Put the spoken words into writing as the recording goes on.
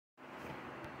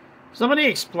Somebody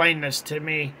explained this to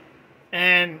me,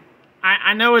 and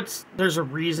I know there's a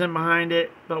reason behind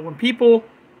it, but when people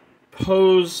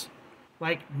pose,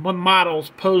 like when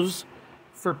models pose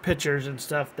for pictures and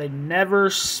stuff, they never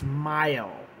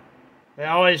smile. They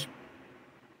always,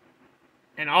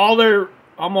 and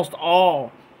almost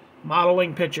all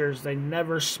modeling pictures, they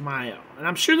never smile. And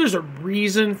I'm sure there's a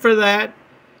reason for that,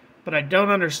 but I don't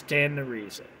understand the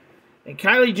reason. And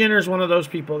Kylie Jenner is one of those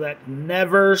people that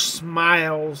never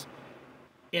smiles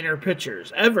in her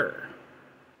pictures, ever.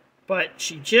 But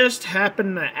she just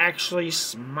happened to actually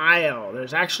smile.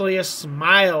 There's actually a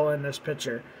smile in this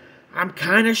picture. I'm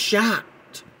kind of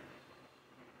shocked.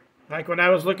 Like when I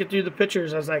was looking through the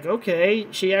pictures, I was like, okay,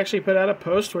 she actually put out a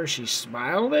post where she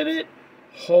smiled in it?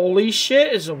 Holy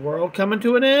shit, is the world coming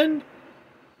to an end?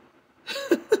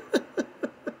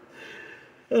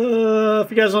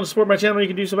 If you guys want to support my channel, you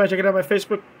can do so by checking out my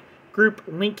Facebook group,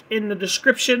 link in the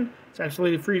description. It's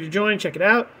absolutely free to join. Check it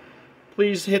out.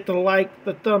 Please hit the like,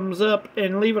 the thumbs up,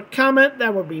 and leave a comment.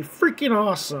 That would be freaking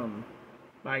awesome.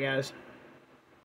 Bye, guys.